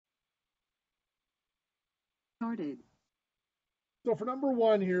Started. So for number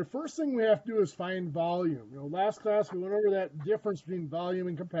one here, first thing we have to do is find volume. Last class we went over that difference between volume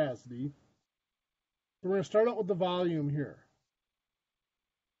and capacity. So we're going to start out with the volume here.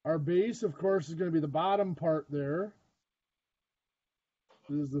 Our base, of course, is going to be the bottom part there.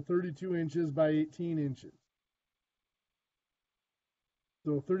 This is the 32 inches by 18 inches.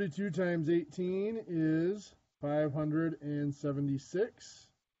 So 32 times 18 is 576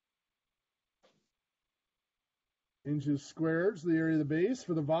 inches squared. So the area of the base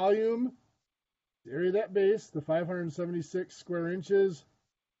for the volume, the area of that base, the 576 square inches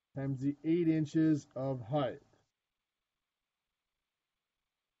times the 8 inches of height.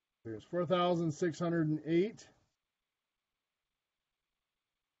 There's 4,608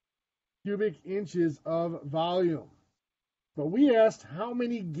 cubic inches of volume. But we asked how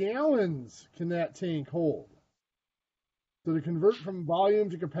many gallons can that tank hold? So to convert from volume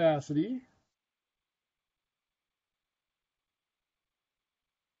to capacity,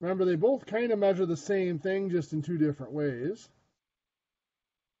 remember they both kind of measure the same thing, just in two different ways.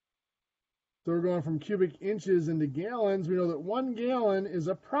 So we're going from cubic inches into gallons. We know that 1 gallon is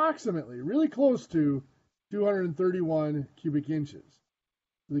approximately, really close to 231 cubic inches.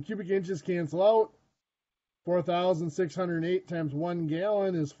 So the cubic inches cancel out. 4,608 times 1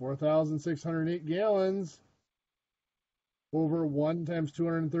 gallon is 4,608 gallons. Over 1 times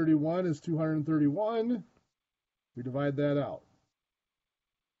 231 is 231. We divide that out.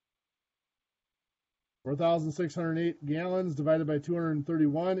 4,608 gallons divided by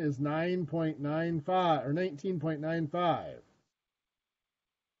 231 is 9.95 or 19.95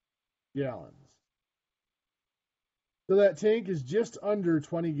 gallons. So that tank is just under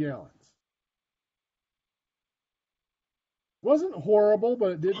 20 gallons. Wasn't horrible,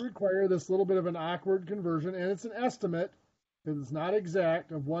 but it did require this little bit of an awkward conversion, and it's an estimate because it's not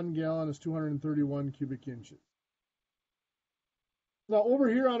exact of 1 gallon is 231 cubic inches. Now over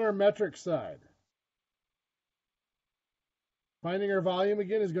here on our metric side, finding our volume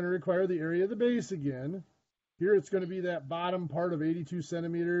again is going to require the area of the base again. Here it's going to be that bottom part of 82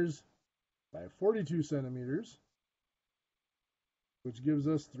 centimeters by 42 centimeters, which gives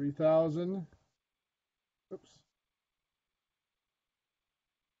us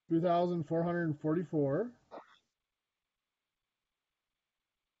 3,444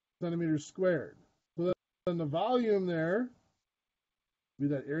 centimeters squared. So then the volume there, be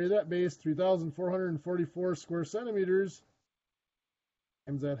that area of that base, 3,444 square centimeters,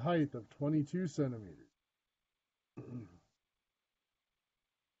 times that height of 22 centimeters.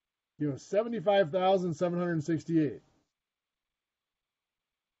 75,768.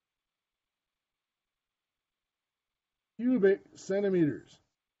 Cubic centimeters.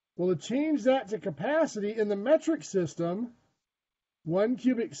 Well, to change that to capacity in the metric system, 1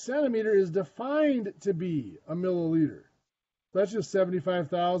 cubic centimeter is defined to be a milliliter. That's just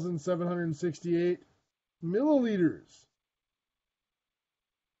 75,768 milliliters.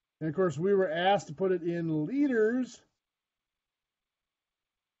 And of course, we were asked to put it in liters.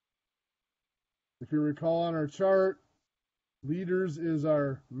 If you recall on our chart, liters is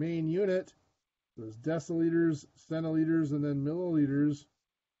our main unit. There's deciliters, centiliters, and then milliliters.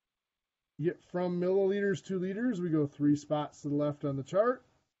 You get from milliliters to liters, we go 3 spots to the left on the chart.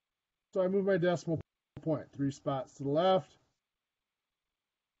 So I move my decimal point 3 spots to the left.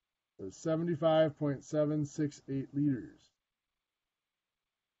 There's 75.768 liters.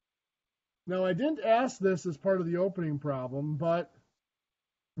 Now, I didn't ask this as part of the opening problem, but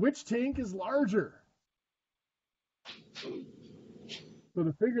which tank is larger? So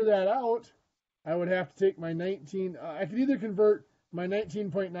to figure that out, I would have to take my I could either convert my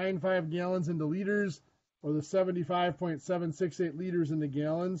 19.95 gallons into liters or the 75.768 liters into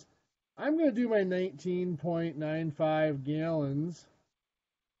gallons. I'm going to do my 19.95 gallons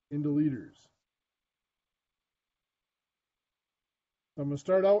into liters. So I'm going to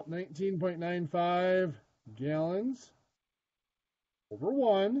start out 19.95 gallons over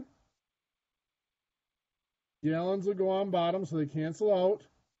 1. Gallons will go on bottom, so they cancel out.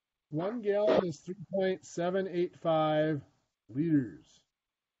 1 gallon is 3.785 liters.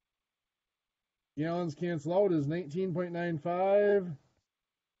 Gallons cancel out is 19.95,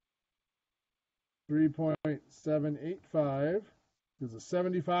 3.785 is a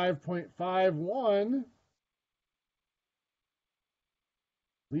 75.51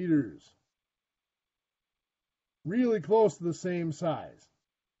 liters. Really close to the same size.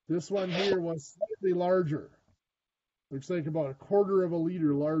 This one here was slightly larger. Looks like about 1/4 of a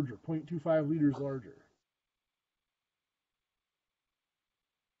liter larger, 0.25 liters larger.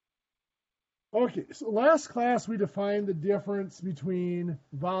 Okay, so last class we defined the difference between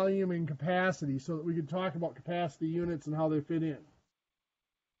volume and capacity so that we could talk about capacity units and how they fit in.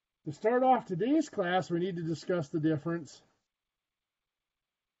 To start off today's class, we need to discuss the difference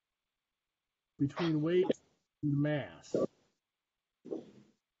between weight and mass.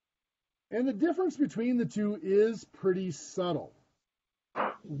 And the difference between the two is pretty subtle.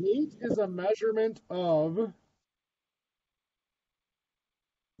 Weight is a measurement of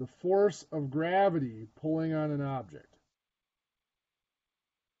the force of gravity pulling on an object.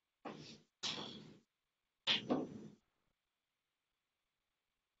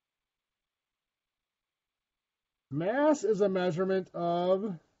 Mass is a measurement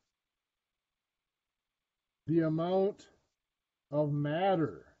of the amount of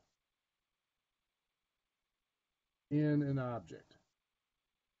matter in an object.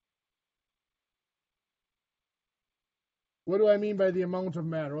 What do I mean by the amount of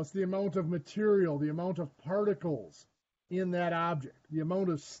matter? What's the amount of material, the amount of particles in that object, the amount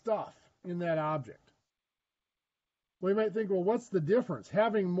of stuff in that object? Well, you might think, well, what's the difference?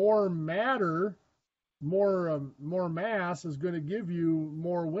 Having more matter, more mass is going to give you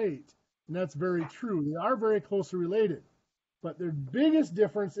more weight. And that's very true. They are very closely related. But their biggest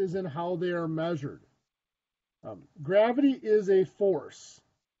difference is in how they are measured. Gravity is a force.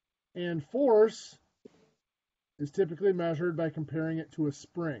 And force is typically measured by comparing it to a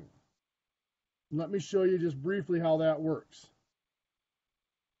spring. Let me show you just briefly how that works.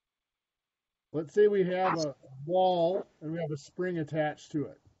 Let's say we have a wall and we have a spring attached to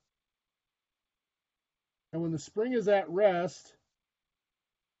it. And when the spring is at rest,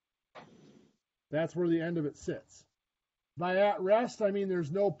 that's where the end of it sits. By at rest, I mean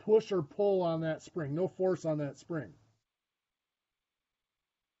there's no push or pull on that spring, no force on that spring.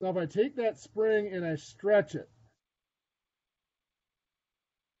 Now if I take that spring and I stretch it,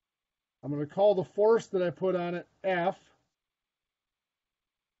 I'm going to call the force that I put on it F,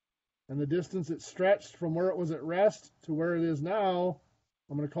 and the distance it stretched from where it was at rest to where it is now,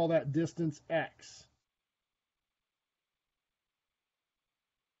 I'm going to call that distance X.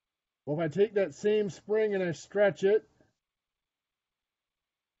 Well, if I take that same spring and I stretch it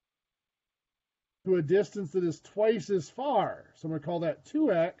to a distance that is twice as far, so I'm going to call that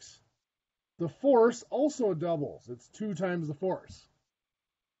 2x, the force also doubles. It's 2 times the force.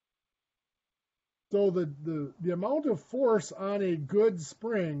 So the amount of force on a good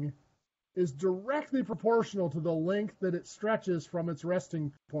spring is directly proportional to the length that it stretches from its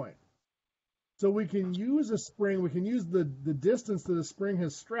resting point. So we can use a spring, we can use the distance that a spring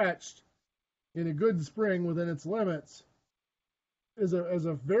has stretched in a good spring within its limits as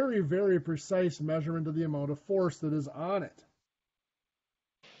a very, very precise measurement of the amount of force that is on it.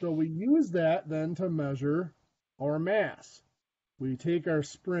 So we use that then to measure our mass. We take our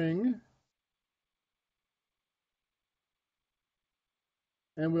spring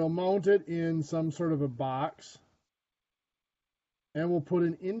and we'll mount it in some sort of a box, and we'll put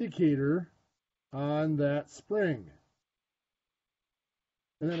an indicator on that spring.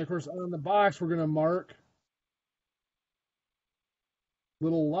 And then, of course, on the box, we're going to mark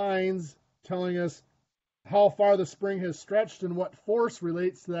little lines telling us how far the spring has stretched and what force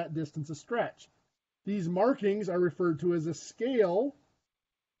relates to that distance of stretch. These markings are referred to as a scale.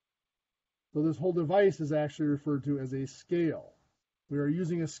 So this whole device is actually referred to as a scale. We are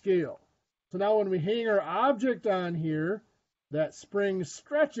using a scale. So now when we hang our object on here, that spring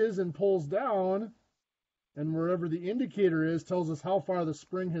stretches and pulls down, and wherever the indicator is tells us how far the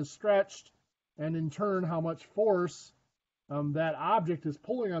spring has stretched, and in turn how much force that object is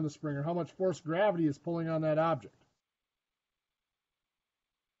pulling on the spring, or how much force gravity is pulling on that object.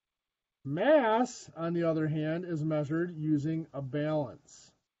 Mass, on the other hand, is measured using a balance.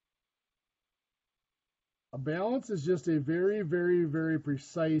 A balance is just a very, very, very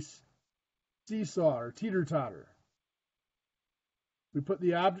precise seesaw or teeter-totter. We put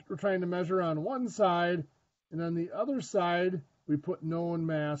the object we're trying to measure on one side, and on the other side, we put known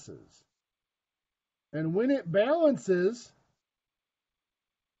masses. And when it balances,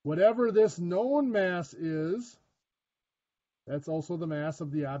 whatever this known mass is, that's also the mass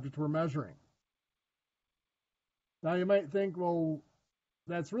of the object we're measuring. Now you might think, well,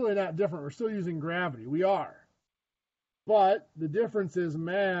 that's really not different. We're still using gravity. We are. But the difference is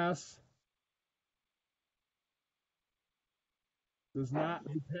mass does not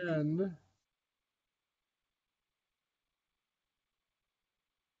depend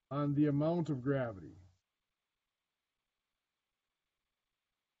on the amount of gravity.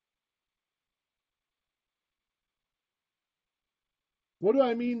 What do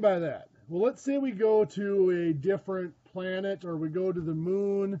I mean by that? Well, let's say we go to a different planet, or we go to the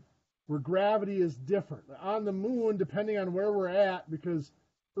moon, where gravity is different. On the moon, depending on where we're at, because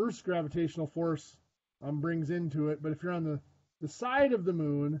Earth's gravitational force brings into it, but if you're on the side of the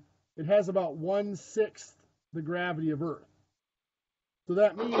moon, it has about 1/6 the gravity of Earth. So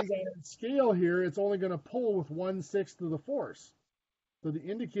that means on a scale here, it's only going to pull with 1/6 of the force. So the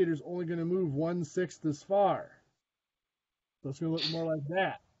indicator is only going to move 1/6 as far. So it's going to look more like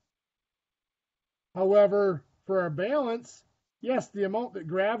that. However, for our balance, yes, the amount that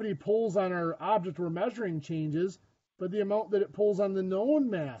gravity pulls on our object we're measuring changes, but the amount that it pulls on the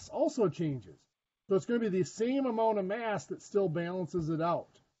known mass also changes. So it's going to be the same amount of mass that still balances it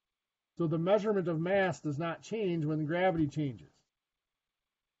out. So the measurement of mass does not change when gravity changes.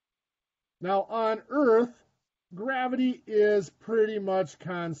 Now on Earth, gravity is pretty much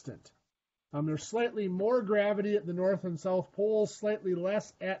constant. There's slightly more gravity at the North and South poles, slightly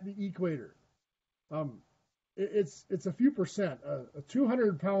less at the equator. It's a few percent. A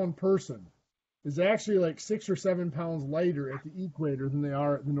 200-pound person is actually like 6 or 7 pounds lighter at the equator than they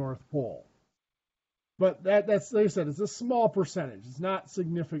are at the North Pole. But that's, like I said, it's a small percentage. It's not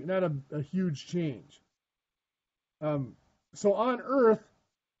significant, not a huge change. So on Earth,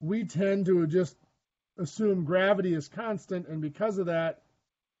 we tend to just assume gravity is constant, and because of that,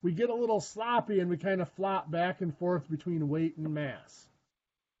 we get a little sloppy and we kind of flop back and forth between weight and mass.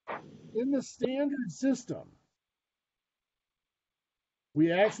 In the standard system,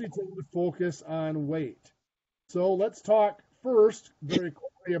 we actually tend to focus on weight. So let's talk first very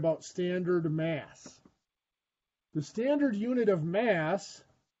quickly about standard mass. The standard unit of mass,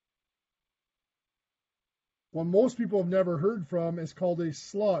 one most people have never heard from, is called a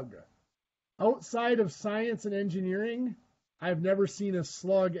slug. Outside of science and engineering, I've never seen a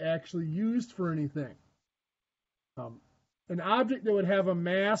slug actually used for anything. An object that would have a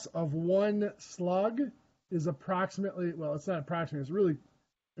mass of 1 slug is approximately, well, it's not approximately, it's really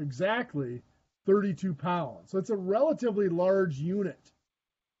exactly 32 pounds. So it's a relatively large unit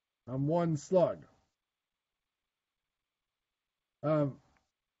on 1 slug.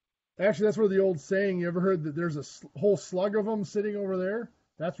 Actually, that's where the old saying, you ever heard that there's a whole slug of them sitting over there?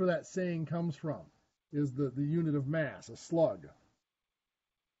 That's where that saying comes from, is the unit of mass, a slug.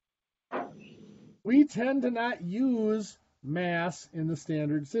 We tend to not use mass in the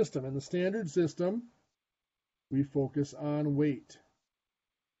standard system. In the standard system, we focus on weight.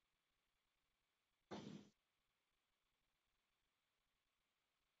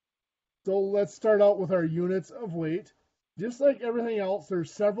 So let's start out with our units of weight. Just like everything else,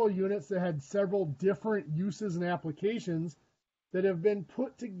 there's several units that had several different uses and applications that have been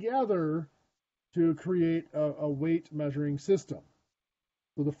put together to create a weight measuring system.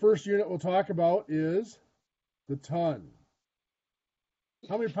 So the first unit we'll talk about is the ton.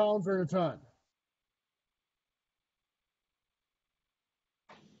 How many pounds are in a ton?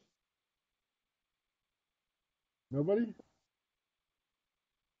 Nobody?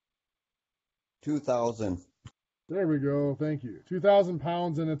 2,000. There we go. Thank you. 2,000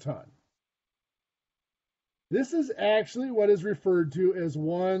 pounds in a ton. This is actually what is referred to as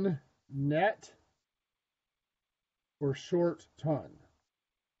one net or short ton.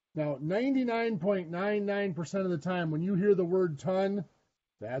 Now, 99.99% of the time when you hear the word ton,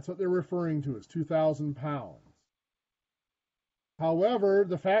 that's what they're referring to as 2,000 pounds. However,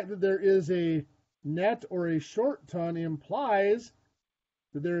 the fact that there is a net or a short ton implies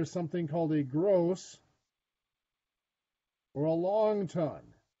that there is something called a gross or a long ton.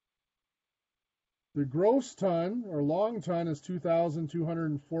 The gross ton or long ton is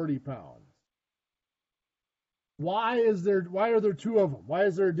 2,240 pounds. Why are there two of them? Why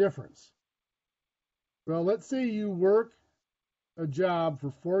is there a difference? Well, let's say you work a job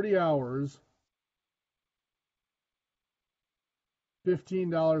for 40 hours,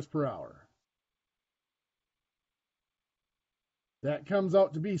 $15 per hour. That comes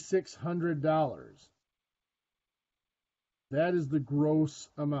out to be $600. That is the gross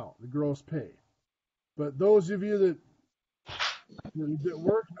amount, the gross pay. But those of you that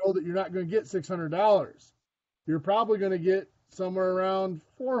work know that you're not going to get $600. You're probably going to get somewhere around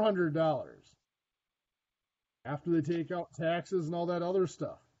 $400 after they take out taxes and all that other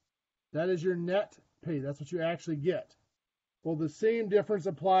stuff. That is your net pay. That's what you actually get. Well, the same difference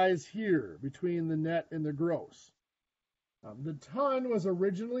applies here between the net and the gross. The ton was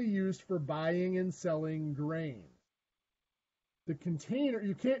originally used for buying and selling grain. The container,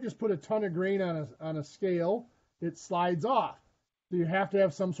 you can't just put a ton of grain on a scale. It slides off. So you have to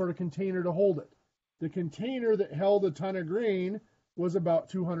have some sort of container to hold it. The container that held a ton of grain was about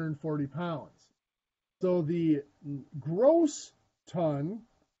 240 pounds. So the gross ton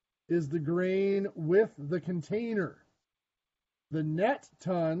is the grain with the container. The net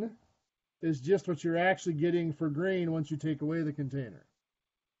ton is just what you're actually getting for grain once you take away the container.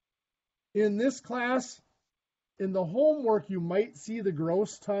 In this class, in the homework, you might see the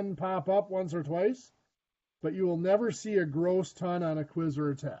gross ton pop up once or twice, but you will never see a gross ton on a quiz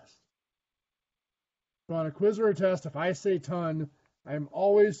or a test. So on a quiz or a test, if I say ton, I'm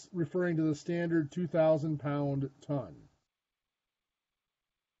always referring to the standard 2,000 pound ton.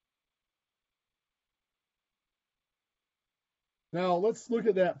 Now let's look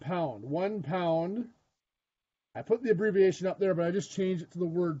at that pound. 1 pound. I put the abbreviation up there, but I just changed it to the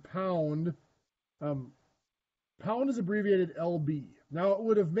word pound. Pound is abbreviated LB. Now it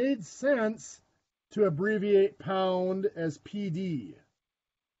would have made sense to abbreviate pound as PD.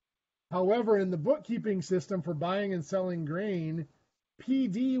 However, in the bookkeeping system for buying and selling grain,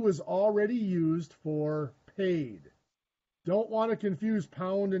 PD was already used for paid. Don't want to confuse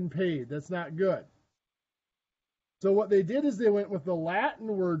pound and paid. That's not good. So what they did is they went with the Latin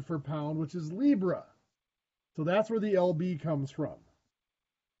word for pound, which is libra. So that's where the LB comes from.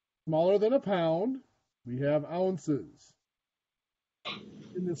 Smaller than a pound, we have ounces.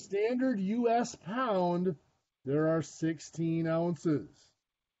 In the standard US pound, there are 16 ounces.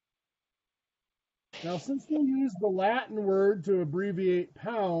 Now, since they used the Latin word to abbreviate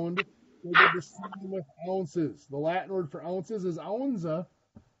pound, they did the same with ounces. The Latin word for ounces is ounza,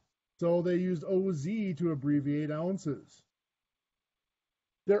 so they used OZ to abbreviate ounces.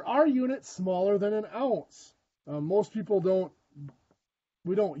 There are units smaller than an ounce. Most people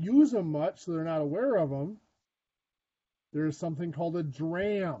we don't use them much, so they're not aware of them. There is something called a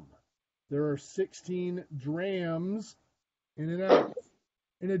dram. There are 16 drams in an ounce.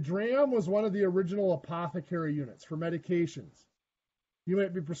 And a dram was one of the original apothecary units for medications. You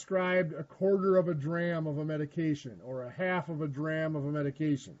might be prescribed a quarter of a dram of a medication or a half of a dram of a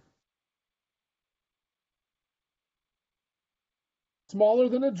medication. Smaller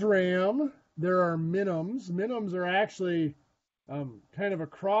than a dram, there are minims. Minims are actually kind of a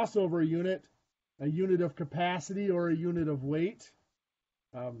crossover unit, a unit of capacity or a unit of weight.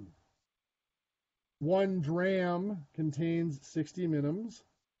 1 dram contains 60 minims.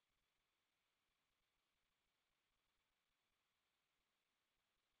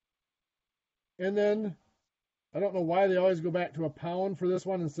 And then, I don't know why they always go back to a pound for this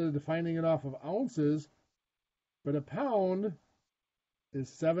one instead of defining it off of ounces, but a pound is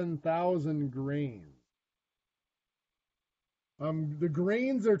 7,000 grains. The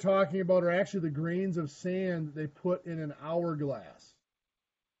grains they're talking about are actually the grains of sand that they put in an hourglass.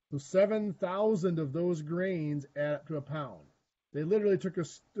 So 7,000 of those grains add up to a pound. They literally took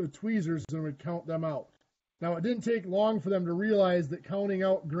tweezers and would count them out. Now, it didn't take long for them to realize that counting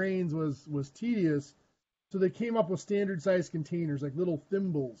out grains was tedious, so they came up with standard-sized containers, like little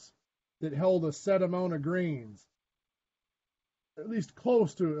thimbles, that held a set amount of grains, at least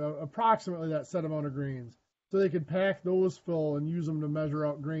close to approximately that set amount of grains, so they could pack those full and use them to measure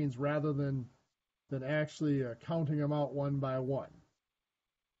out grains rather than actually counting them out one by one.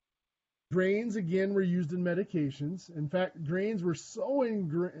 Grains, again, were used in medications. In fact, grains were so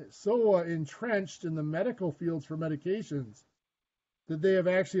entrenched in the medical fields for medications that they have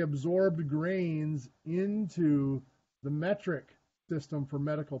actually absorbed grains into the metric system for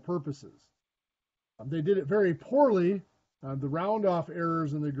medical purposes. They did it very poorly. The round-off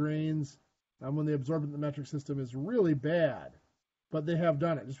errors in the grains when they absorb it in the metric system is really bad, but they have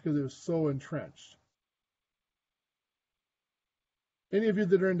done it just because it was so entrenched. Any of you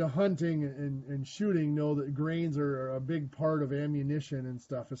that are into hunting and shooting know that grains are a big part of ammunition and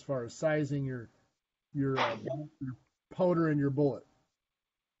stuff as far as sizing your powder and your bullet.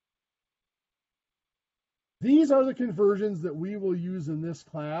 These are the conversions that we will use in this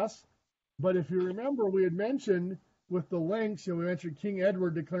class, but if you remember, we had mentioned with the lengths, we mentioned King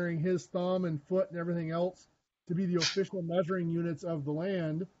Edward declaring his thumb and foot and everything else to be the official measuring units of the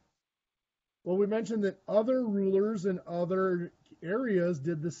land. Well, we mentioned that other rulers in other areas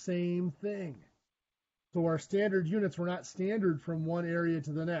did the same thing. So our standard units were not standard from one area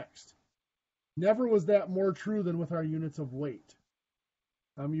to the next. Never was that more true than with our units of weight.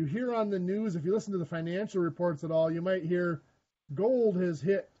 You hear on the news, if you listen to the financial reports at all, you might hear gold has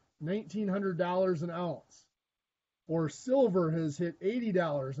hit $1,900 an ounce, or silver has hit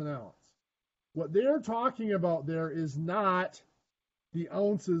 $80 an ounce. What they're talking about there is not the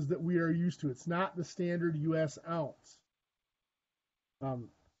ounces that we are used to. It's not the standard U.S. ounce.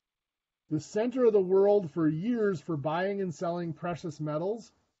 The center of the world for years for buying and selling precious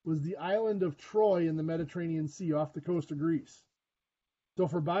metals was the island of Troy in the Mediterranean Sea off the coast of Greece. So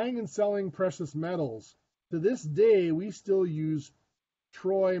for buying and selling precious metals, to this day, we still use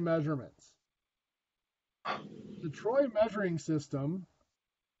Troy measurements. The Troy measuring system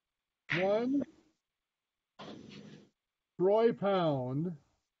 1 troy pound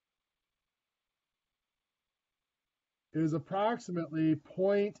is approximately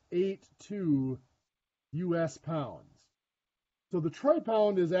 0.82 US pounds. So the troy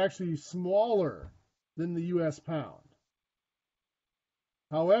pound is actually smaller than the US pound.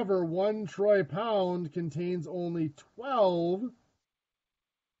 However, 1 troy pound contains only 12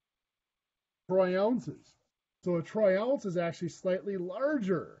 troy ounces. So a troy ounce is actually slightly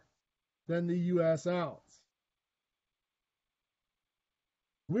larger than the US ounce.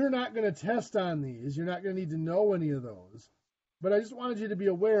 We're not going to test on these. You're not going to need to know any of those. But I just wanted you to be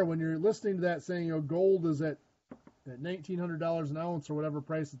aware when you're listening to that saying, gold is at $1,900 an ounce or whatever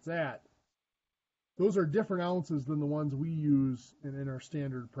price it's at. Those are different ounces than the ones we use in our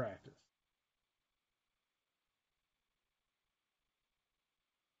standard practice.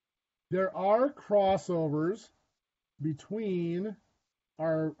 There are crossovers between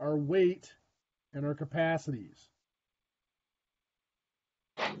our weight and our capacities.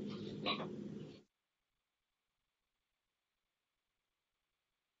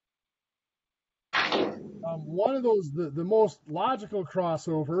 One of those, the most logical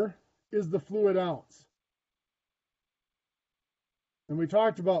crossover is the fluid ounce. And we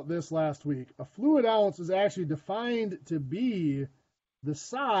talked about this last week. A fluid ounce is actually defined to be the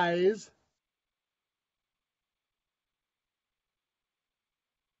size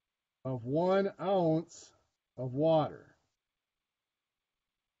of 1 ounce of water.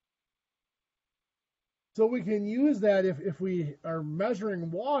 So we can use that if we are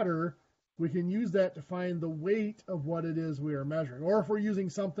measuring water, we can use that to find the weight of what it is we are measuring. Or if we're using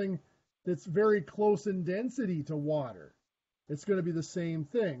something that's very close in density to water, it's going to be the same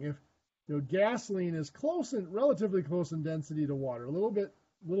thing. If gasoline is relatively close in density to water, a little bit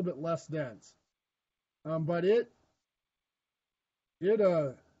less dense, but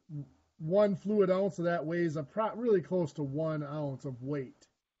one fluid ounce of that weighs really close to 1 ounce of weight.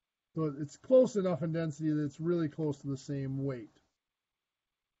 So it's close enough in density that it's really close to the same weight.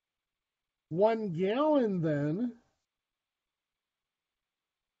 1 gallon then,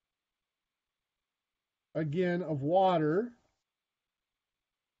 again, of water,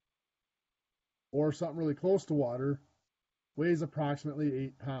 or something really close to water, weighs approximately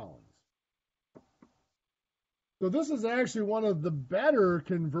 8 pounds. So this is actually one of the better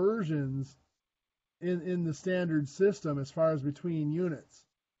conversions in the standard system as far as between units,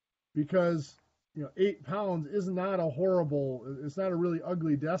 because 8 pounds is not it's not a really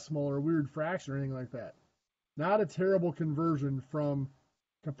ugly decimal or a weird fraction or anything like that. Not a terrible conversion from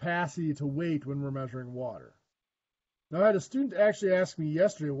capacity to weight when we're measuring water. Now, I had a student actually ask me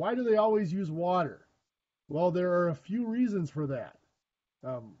yesterday, why do they always use water? Well, there are a few reasons for that.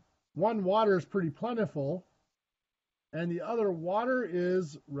 One, water is pretty plentiful, and the other, water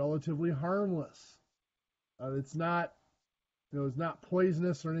is relatively harmless. It's not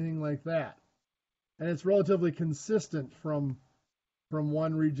poisonous or anything like that. And it's relatively consistent from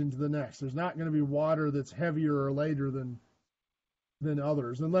one region to the next. There's not going to be water that's heavier or lighter than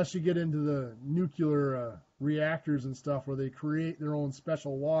others, unless you get into the nuclear reactors and stuff where they create their own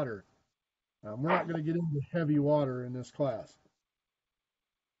special water. We're not going to get into heavy water in this class.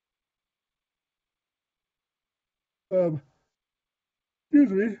 Excuse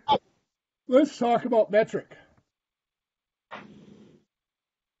me. Let's talk about metric.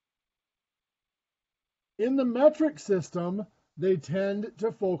 In the metric system, they tend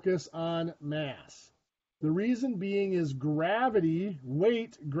to focus on mass. The reason being is gravity,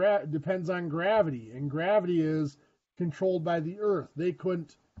 weight depends on gravity, and gravity is controlled by the Earth. They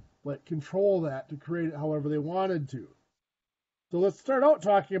couldn't control that to create it however they wanted to. So let's start out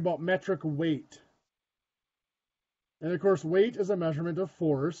talking about metric weight. And of course, weight is a measurement of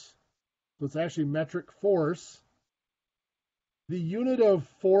force. So it's actually metric force. The unit of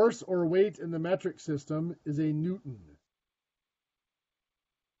force or weight in the metric system is a Newton.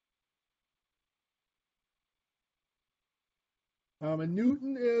 A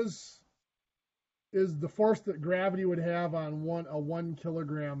Newton is the force that gravity would have on a 1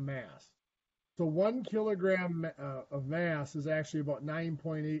 kilogram mass. So 1 kilogram of mass is actually about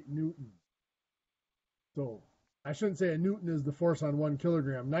 9.8 Newton. So I shouldn't say a Newton is the force on 1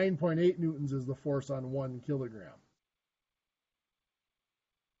 kilogram. 9.8 newtons is the force on 1 kilogram.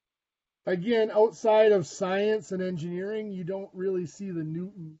 Again, outside of science and engineering, you don't really see the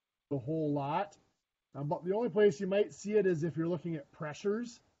Newton a whole lot. But the only place you might see it is if you're looking at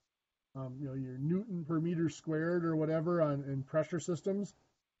pressures. Your Newton per meter squared or whatever in pressure systems.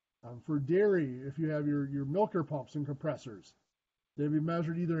 For dairy, if you have your milker pumps and compressors, they'd be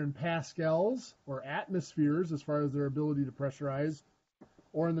measured either in pascals or atmospheres as far as their ability to pressurize,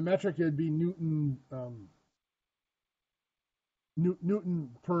 or in the metric it'd be Newton Newton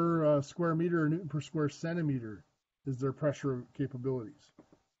per square meter or Newton per square centimeter is their pressure capabilities.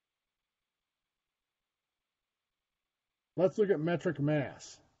 Let's look at metric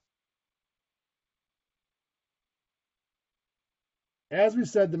mass. As we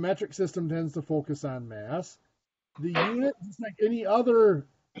said, the metric system tends to focus on mass. The unit, just like any other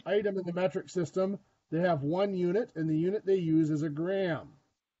item in the metric system, they have one unit, and the unit they use is a gram.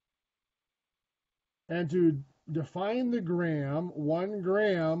 And to define the gram, 1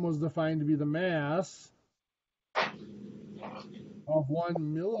 gram was defined to be the mass of 1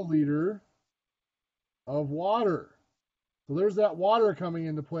 milliliter of water. So there's that water coming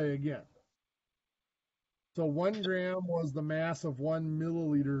into play again. So 1 gram was the mass of 1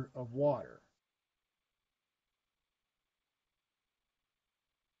 milliliter of water.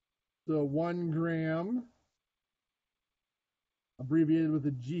 So 1 gram, abbreviated with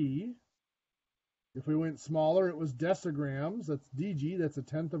a G. If we went smaller, it was decigrams. That's DG, that's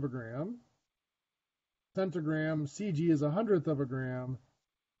 1/10 of a gram. Centigram, CG is 100th of a gram.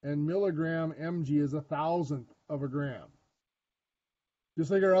 And milligram, MG is 1,000th of a gram.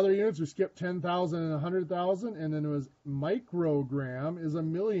 Just like our other units, we skipped 10,000 and 100,000, and then it was microgram is a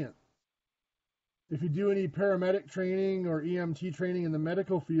millionth. If you do any paramedic training or EMT training in the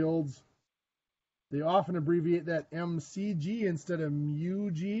medical fields, they often abbreviate that MCG instead of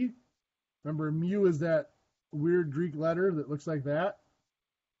MUG. Remember, mu is that weird Greek letter that looks like that.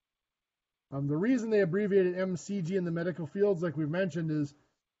 The reason they abbreviated MCG in the medical fields, like we've mentioned, is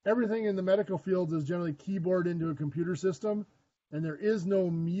everything in the medical fields is generally keyboard into a computer system, and there is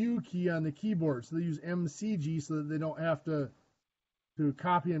no mu key on the keyboard, so they use MCG so that they don't have to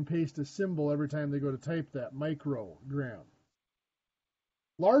copy and paste a symbol every time they go to type that, microgram.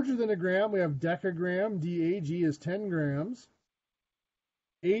 Larger than a gram, we have decagram, DAG is 10 grams.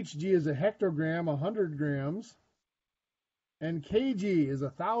 HG is a hectogram, 100 grams. And KG is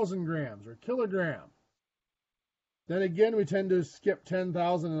 1,000 grams, or kilogram. Then again, we tend to skip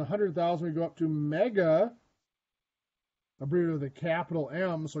 10,000 and 100,000. We go up to mega, abbreviated with a capital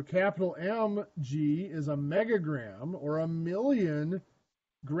M. So capital MG is a megagram, or a million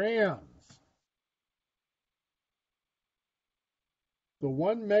grams. So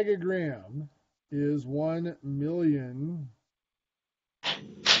 1 megagram is 1 million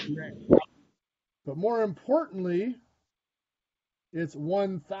grams. But more importantly, it's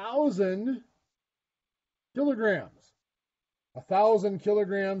 1,000 kilograms. 1,000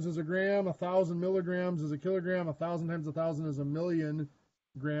 kilograms is a gram, 1,000 milligrams is a kilogram, 1,000 times 1,000 is a million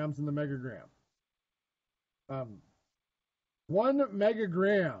grams in the megagram. 1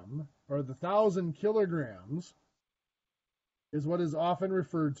 megagram, or the 1,000 kilograms, is what is often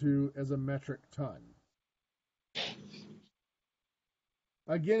referred to as a metric ton.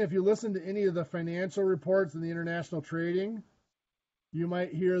 Again, if you listen to any of the financial reports in the international trading, you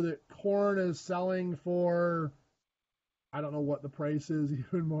might hear that corn is selling for, I don't know what the price is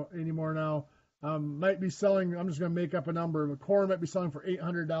anymore now. Might be selling, I'm just going to make up a number, but corn might be selling for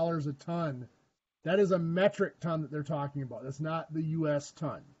 $800 a ton. That is a metric ton that they're talking about. That's not the U.S.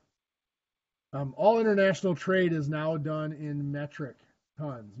 ton. All international trade is now done in metric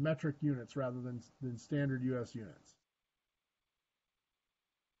tons, metric units rather than standard U.S. units.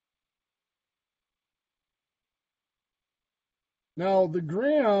 Now, the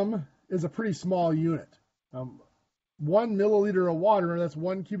gram is a pretty small unit. 1 milliliter of water, that's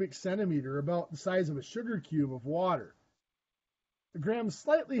 1 cubic centimeter, about the size of a sugar cube of water. The gram's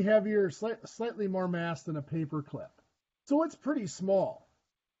slightly heavier, slightly more mass than a paper clip. So it's pretty small.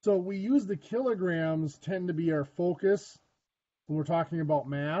 So we use the kilograms tend to be our focus when we're talking about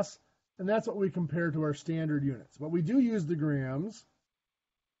mass, and that's what we compare to our standard units. But we do use the grams.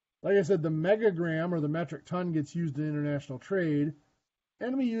 Like I said, the megagram, or the metric ton, gets used in international trade,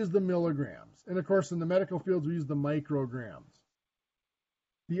 and we use the milligrams. And of course, in the medical fields, we use the micrograms.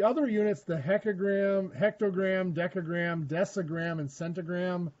 The other units, the hecagram, hectogram, decagram, decigram, and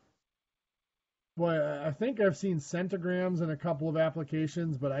centigram, boy, I think I've seen centigrams in a couple of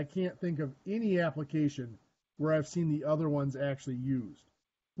applications, but I can't think of any application where I've seen the other ones actually used.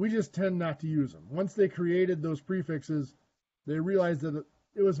 We just tend not to use them. Once they created those prefixes, they realized that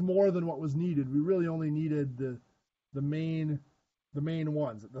it was more than what was needed. We really only needed the main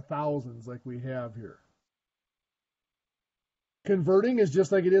ones, the thousands like we have here. Converting is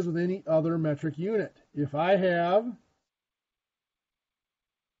just like it is with any other metric unit. If I have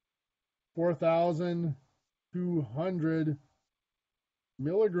 4,200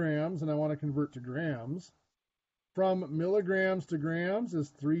 milligrams and I want to convert to grams, from milligrams to grams is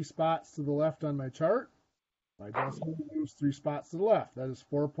 3 spots to the left on my chart. My decimal moves 3 spots to the left. That is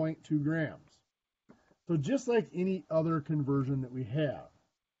 4.2 grams. So just like any other conversion that we have.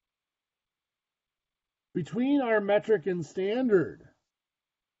 Between our metric and standard,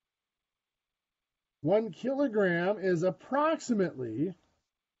 1 kilogram is approximately,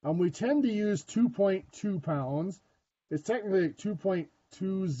 we tend to use 2.2 pounds. It's technically like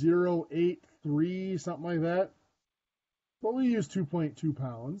 2.2083, something like that. But we use 2.2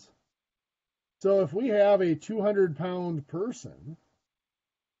 pounds. So if we have a 200-pound person,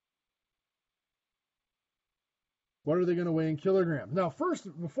 what are they going to weigh in kilograms? Now, first,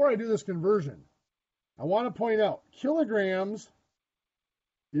 before I do this conversion, I want to point out, kilograms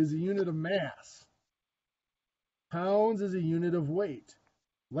is a unit of mass. Pounds is a unit of weight.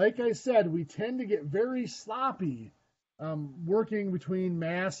 Like I said, we tend to get very sloppy working between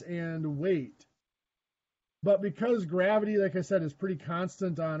mass and weight. But because gravity, like I said, is pretty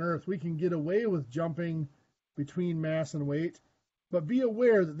constant on Earth, we can get away with jumping between mass and weight. But be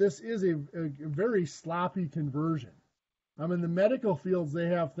aware that this is a very sloppy conversion. In the medical fields, they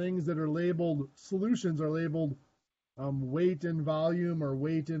have things that are labeled, solutions are labeled weight and volume or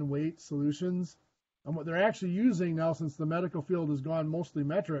weight and weight solutions. And what they're actually using now, since the medical field has gone mostly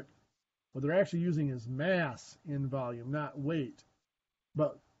metric, what they're actually using is mass in volume, not weight.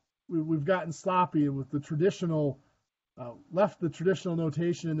 But we've gotten sloppy with the traditional, left the traditional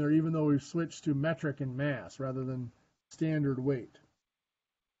notation in there, even though we've switched to metric and mass rather than standard weight.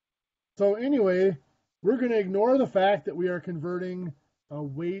 So anyway, we're going to ignore the fact that we are converting a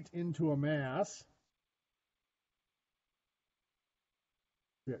weight into a mass.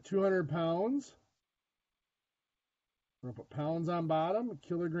 We got 200 pounds. We're going to put pounds on bottom,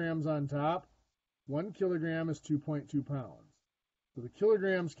 kilograms on top. 1 kilogram is 2.2 pounds. So the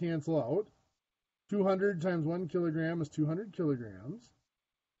kilograms cancel out. 200 times 1 kilogram is 200 kilograms.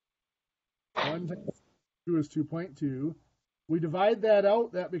 1 times 2 is 2.2. We divide that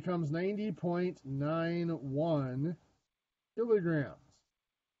out, that becomes 90.91 kilograms.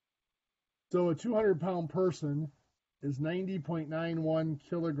 So a 200-pound person is 90.91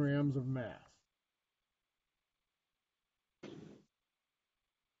 kilograms of mass.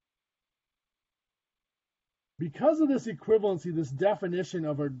 Because of this equivalency, this definition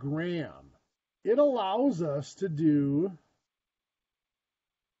of a gram, it allows us to do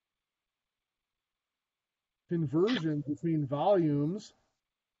conversions between volumes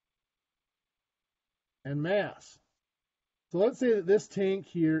and mass. So let's say that this tank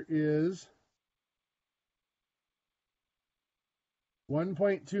here is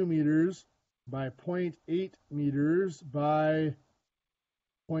 1.2 meters by 0.8 meters by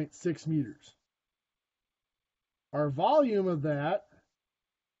 0.6 meters. Our volume of that,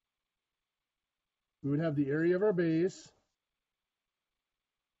 we would have the area of our base,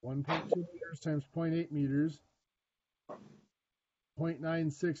 1.2 meters times 0.8 meters,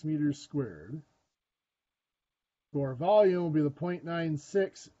 0.96 meters squared. So our volume will be the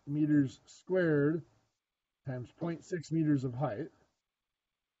 0.96 meters squared times 0.6 meters of height.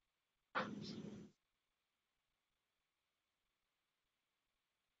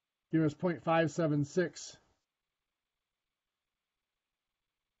 Give us 0.576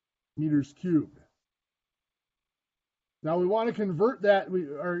 meters cubed. Now we want to convert that.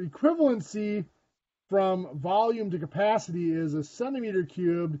 Our equivalency from volume to capacity is a centimeter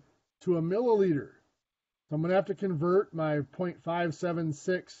cubed to a milliliter. So I'm going to have to convert my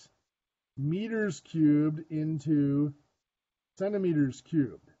 0.576 meters cubed into centimeters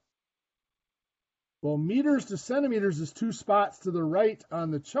cubed. Well, meters to centimeters is 2 spots to the right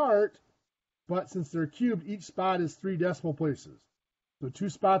on the chart, but since they're cubed, each spot is 3 decimal places. So 2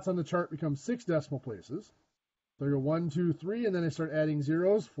 spots on the chart become 6 decimal places. So I go 1, 2, 3, and then I start adding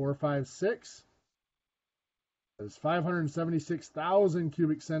zeros. 4, 5, 6. That is 576,000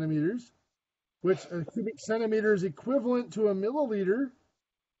 cubic centimeters, which a cubic centimeter is equivalent to a milliliter.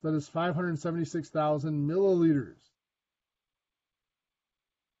 That is 576,000 milliliters.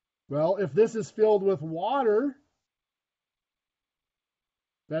 Well, if this is filled with water,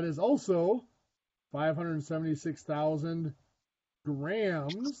 that is also 576,000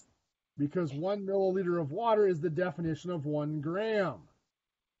 grams, because 1 milliliter of water is the definition of 1 gram.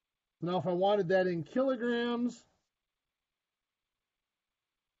 Now, if I wanted that in kilograms,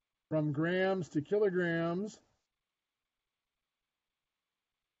 from grams to kilograms,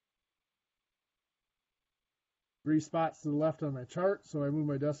 three spots to the left on my chart, so I move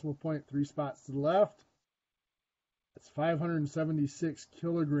my decimal point 3 spots to the left. That's 576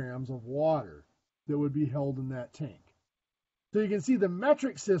 kilograms of water that would be held in that tank. So you can see the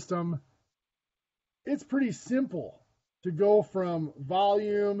metric system, it's pretty simple to go from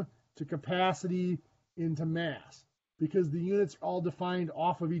volume to capacity into mass because the units are all defined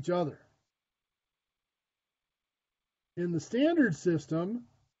off of each other. In the standard system,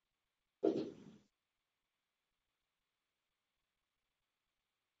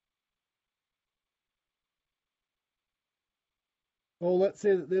 let's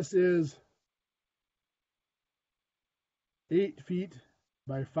say that this is 8 feet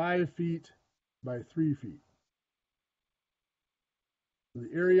by 5 feet by 3 feet. So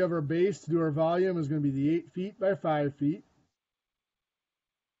the area of our base to do our volume is going to be the 8 feet by 5 feet,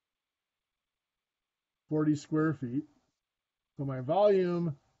 40 square feet. So my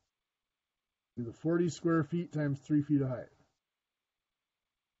volume is the 40 square feet times 3 feet of height,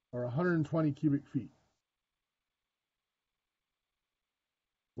 or 120 cubic feet.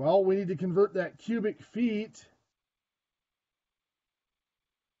 Well, we need to convert that cubic feet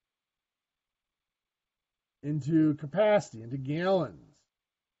into capacity, into gallons.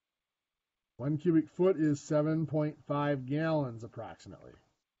 1 cubic foot is 7.5 gallons approximately.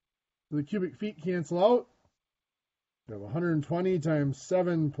 So the cubic feet cancel out. We have 120 times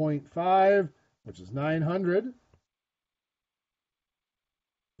 7.5, which is 900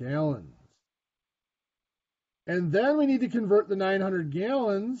 gallons. And then we need to convert the 900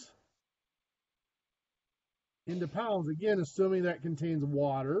 gallons into pounds, again, assuming that contains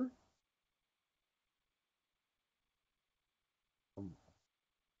water.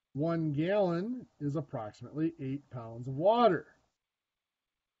 One gallon is approximately 8 pounds of water.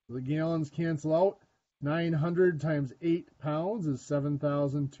 So the gallons cancel out. 900 times 8 pounds is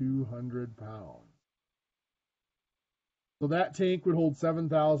 7,200 pounds. So that tank would hold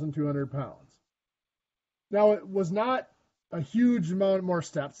 7,200 pounds. Now, it was not a huge amount more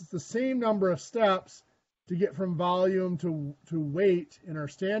steps. It's the same number of steps to get from volume to weight in our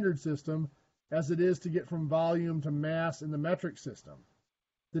standard system as it is to get from volume to mass in the metric system.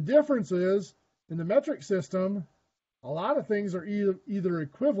 The difference is, in the metric system, a lot of things are either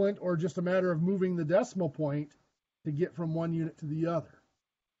equivalent or just a matter of moving the decimal point to get from one unit to the other.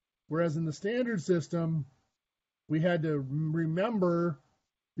 Whereas in the standard system, we had to remember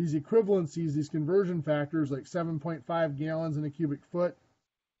these equivalencies, these conversion factors, like 7.5 gallons in a cubic foot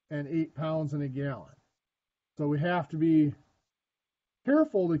and 8 pounds in a gallon. So we have to be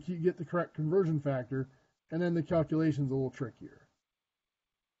careful to get the correct conversion factor, and then the calculation's a little trickier.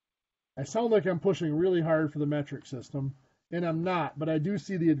 I sound like I'm pushing really hard for the metric system, and I'm not, but I do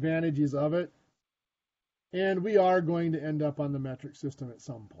see the advantages of it, and we are going to end up on the metric system at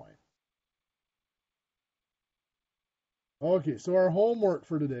some point. Okay, so our homework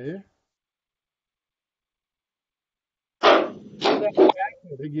for today.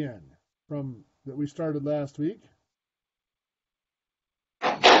 Again, from that we started last week.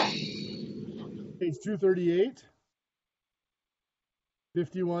 Page 238.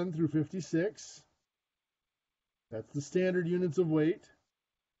 51 through 56. That's the standard units of weight.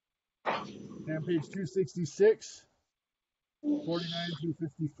 And page 266, 49 through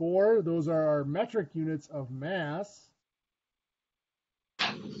 54, those are our metric units of mass.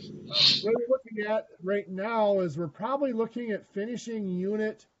 What we're looking at right now is we're probably looking at finishing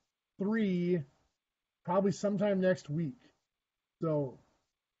unit 3 probably sometime next week. So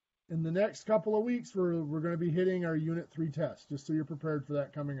in the next couple of weeks, we're going to be hitting our Unit 3 test, just so you're prepared for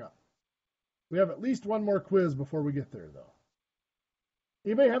that coming up. We have at least one more quiz before we get there, though.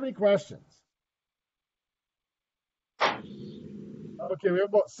 Anybody have any questions? Okay, we have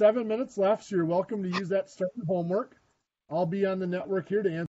about 7 minutes left, so you're welcome to use that to start your homework. I'll be on the network here to answer